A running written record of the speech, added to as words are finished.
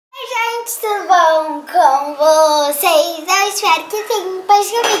gente, tudo bom com vocês? Eu espero que sim, pois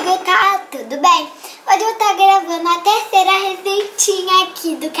comigo tá tudo bem. Hoje eu tô gravando a terceira receitinha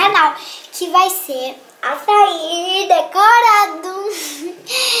aqui do canal, que vai ser açaí decorado.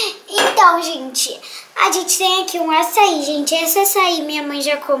 Então, gente, a gente tem aqui um açaí, gente. Esse açaí minha mãe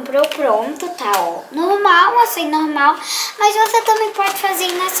já comprou pronto, tá, ó. Normal, açaí normal, mas você também pode fazer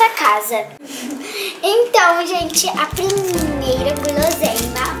aí na sua casa. Então, gente, a primeira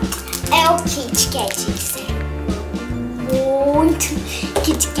guloseima é o Kit Kat. Isso é muito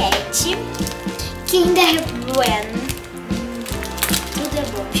Kit Kat. Kinder Bueno. Tudo é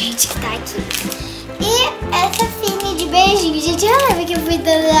bom, gente, que tá aqui. E essa fine de beijinhos. Gente, eu lembro que eu fui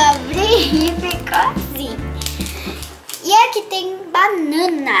dando abrir e ficou assim. E aqui tem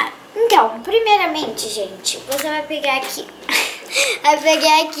banana. Então, primeiramente, gente, você vai pegar aqui. Vai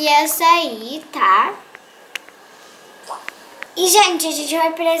pegar aqui açaí, tá? E, gente, a gente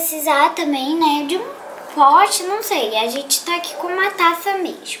vai precisar também, né, de um pote, não sei. A gente tá aqui com uma taça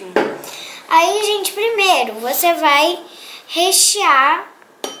mesmo. Aí, gente, primeiro você vai rechear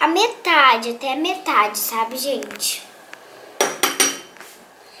a metade, até a metade, sabe, gente?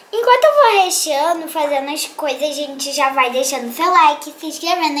 Enquanto eu vou recheando, fazendo as coisas, a gente já vai deixando seu like, se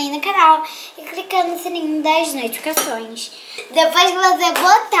inscrevendo aí no canal e clicando no sininho das notificações. Depois que você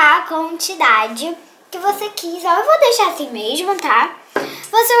botar a quantidade que você quiser, eu vou deixar assim mesmo, tá?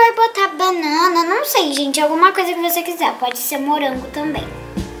 Você vai botar banana, não sei, gente, alguma coisa que você quiser. Pode ser morango também.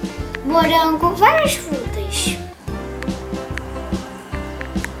 Morango, várias frutas.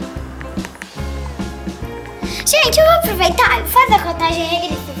 Gente, eu vou aproveitar e fazer a contagem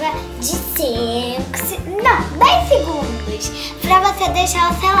regressiva de 10 segundos pra você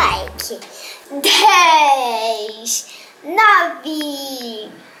deixar o seu like. 10, 9,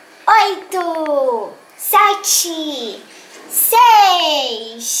 8, 7,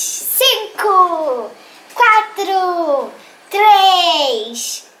 6, 5, 4,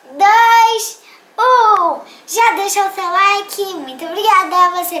 3, 2, 1. Já deixou o seu like? Muito obrigada,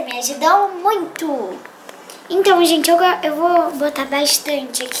 você me ajudou muito. Então, gente, eu vou botar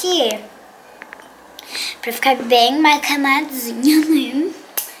bastante aqui pra ficar bem macamadinho,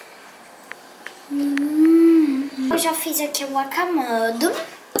 né? Eu já fiz aqui o acamado.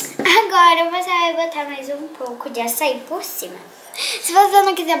 Agora você vai botar mais um pouco de açaí por cima. Se você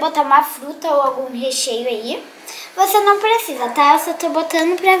não quiser botar uma fruta ou algum recheio aí, você não precisa, tá? Eu só tô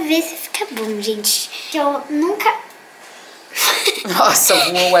botando pra ver se fica bom, gente. Eu nunca... Nossa,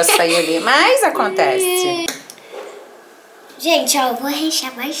 voou o açaí ali, mas acontece. Gente, ó, eu vou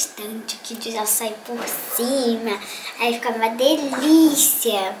rechear bastante aqui de açaí por cima. Aí fica uma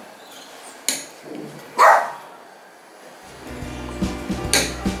delícia.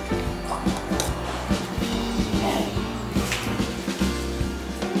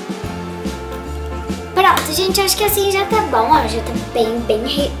 Pronto, gente, acho que assim já tá bom, ó. Já tá bem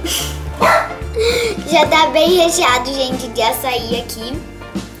já tá bem recheado, gente, de açaí aqui.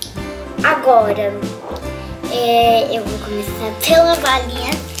 Agora, eu vou começar pela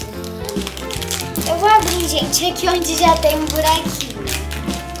balinha. Eu vou abrir, gente, aqui onde já tem um buraquinho.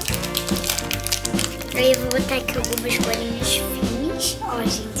 Aí eu vou botar aqui algumas bolinhas finas. Ó,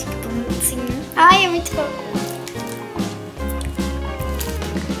 gente, que bonitinho. Ai, é muito fofo.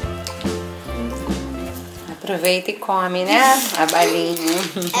 Aproveita e come, né? A balinha.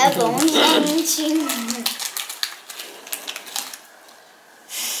 É bom, gente.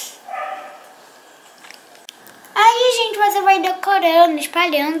 Aí, gente, você vai decorando,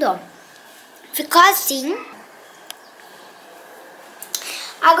 espalhando, ó. Ficou assim.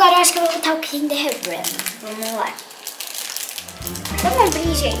 Agora eu acho que eu vou botar o Kinder Bueno. Vamos lá. Vamos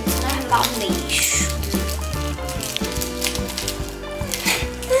abrir, gente, normal mesmo.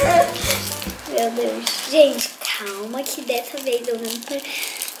 Meu Deus. Gente, calma que dessa vez eu não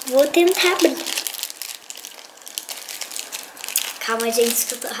vou tentar abrir. Calma, gente,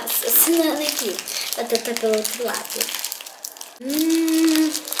 que eu tô raciocinando aqui. Vou tentar pelo outro lado.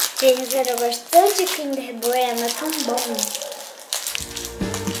 Gente, eu gosto tanto de Kinder Bueno, é tão bom.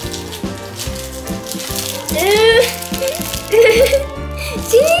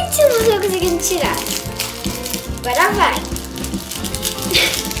 Gente, eu não tô conseguindo tirar. Agora vai.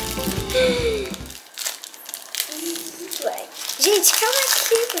 Vai. Gente, calma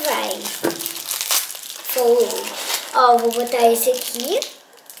aqui, vai. Foi. Ó, vou botar esse aqui.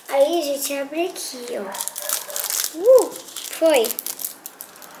 Aí a gente abre aqui, ó. Foi.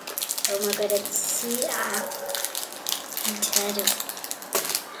 Vamos agora tirar.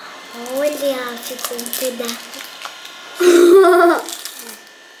 Olha, ficou um pedaço.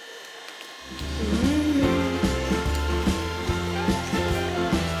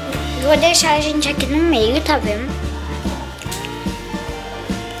 Vou deixar a gente aqui no meio, tá vendo?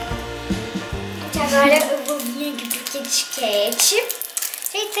 Agora eu vou vir aqui pro Kit Kat.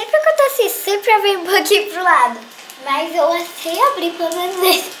 Gente, sempre acontece isso, sempre eu venho um pouquinho pro lado. Mas eu sei abrir pelo menos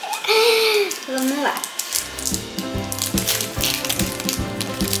esse. Vamos lá.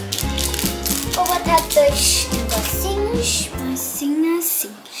 Vou botar 2 negocinhos,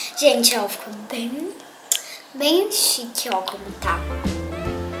 assim. Gente, ó, ficou bem chique, ó, como tá.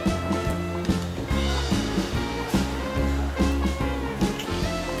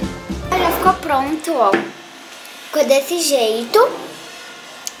 Já ficou pronto, ó. Ficou desse jeito.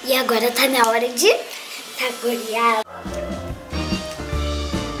 E agora tá na hora de saborear.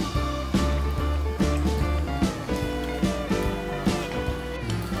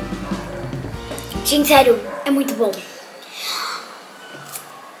 Gente, sério, é muito bom.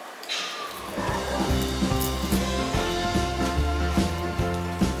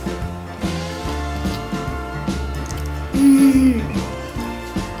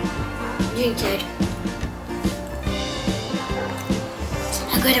 Gente, sério.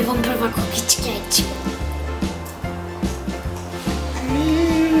 Agora vamos provar com o Kit Kat.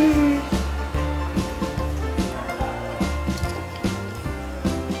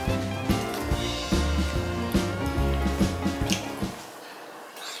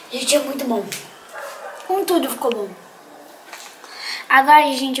 Gente, é muito bom. Com tudo ficou bom. Agora,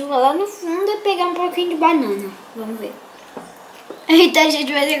 gente, eu vou lá no fundo e pegar um pouquinho de banana. Vamos ver. Eita,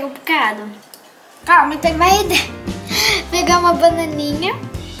 gente, vai ser complicado. Calma, tem uma ideia. Pegar uma bananinha,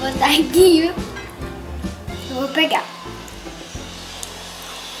 botar aqui. Eu vou pegar.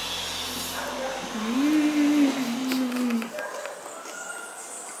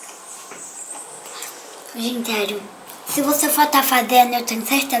 Gente, sério, se você for estar fazendo, eu tenho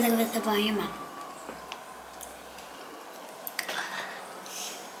certeza que você vai amar.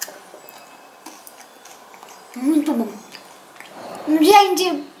 Muito bom.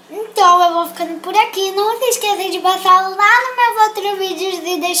 Gente, então eu vou ficando por aqui. Não se esqueça de passar lá no meus outros vídeos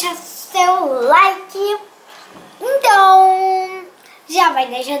e deixar seu like. Então, já vai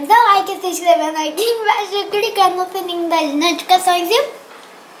deixando seu like, se inscrevendo aqui embaixo, clicando no sininho das notificações e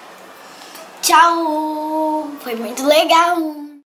tchau! Foi muito legal!